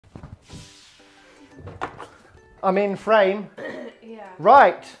I'm in frame. Yeah.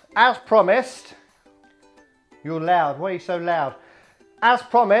 Right, as promised. You're loud. Why are you so loud? As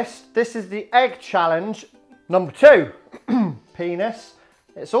promised, this is the egg challenge number 2. Penis.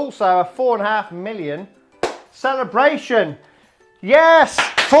 It's also a 4.5 million celebration. Yes,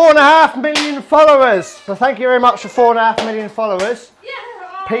 4.5 million followers. So thank you very much for 4.5 million followers. Yeah.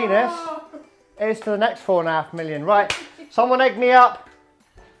 Penis is to the next 4.5 million. Right, someone egg me up.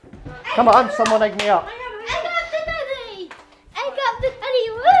 Come on, someone egg me up. I got the daddy. I got the daddy.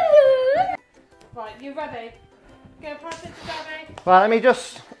 Woo! Right, you ready? Go pass it to Daddy. Right, let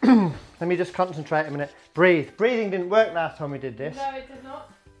me just concentrate a minute. Breathe. Breathing didn't work last time we did this. No, it did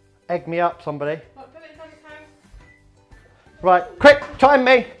not. Egg me up, somebody. Right, put it on his hand. Right, quick, time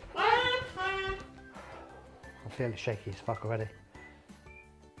me. Fire. I'm feeling shaky as fuck already.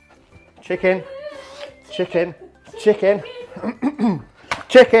 Chicken. Chicken. Chicken.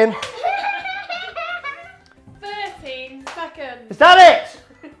 Chicken. 13 seconds. Is that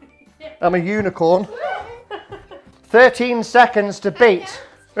it? I'm a unicorn. 13 seconds to beat.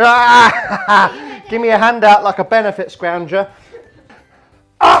 Give me a hand out like a benefit scrounger.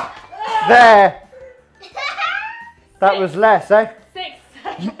 Ah, there. That was less, eh? 6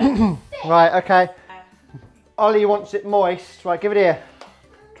 seconds. Right, okay. Ollie wants it moist. Right, give it here.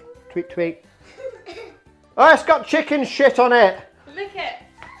 Tweet, tweet. Oh, it's got chicken shit on it. Lick it.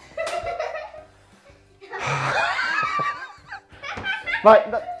 Right,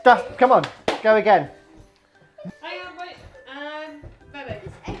 come on, go again. Hang on, wait. Ready.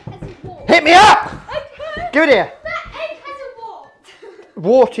 Egg has a wart. Hit me up! Give it here. That egg has a wart.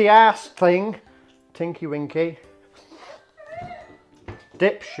 Warty ass thing. Tinky Winky.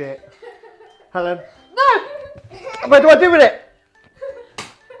 Dipshit. Helen. No! What do I do with it?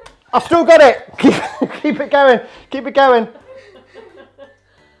 I've still got it. Keep it going. Keep it going.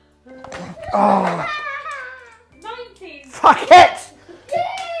 Oh, 19. fuck it!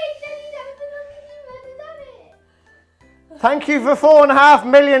 Thank you for 4.5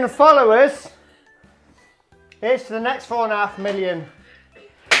 million followers. Here's to the next 4.5 million.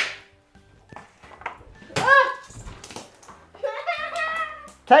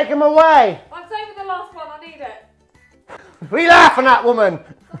 Take them away. I'm saving the last one. I need it. What are you laughing at, woman?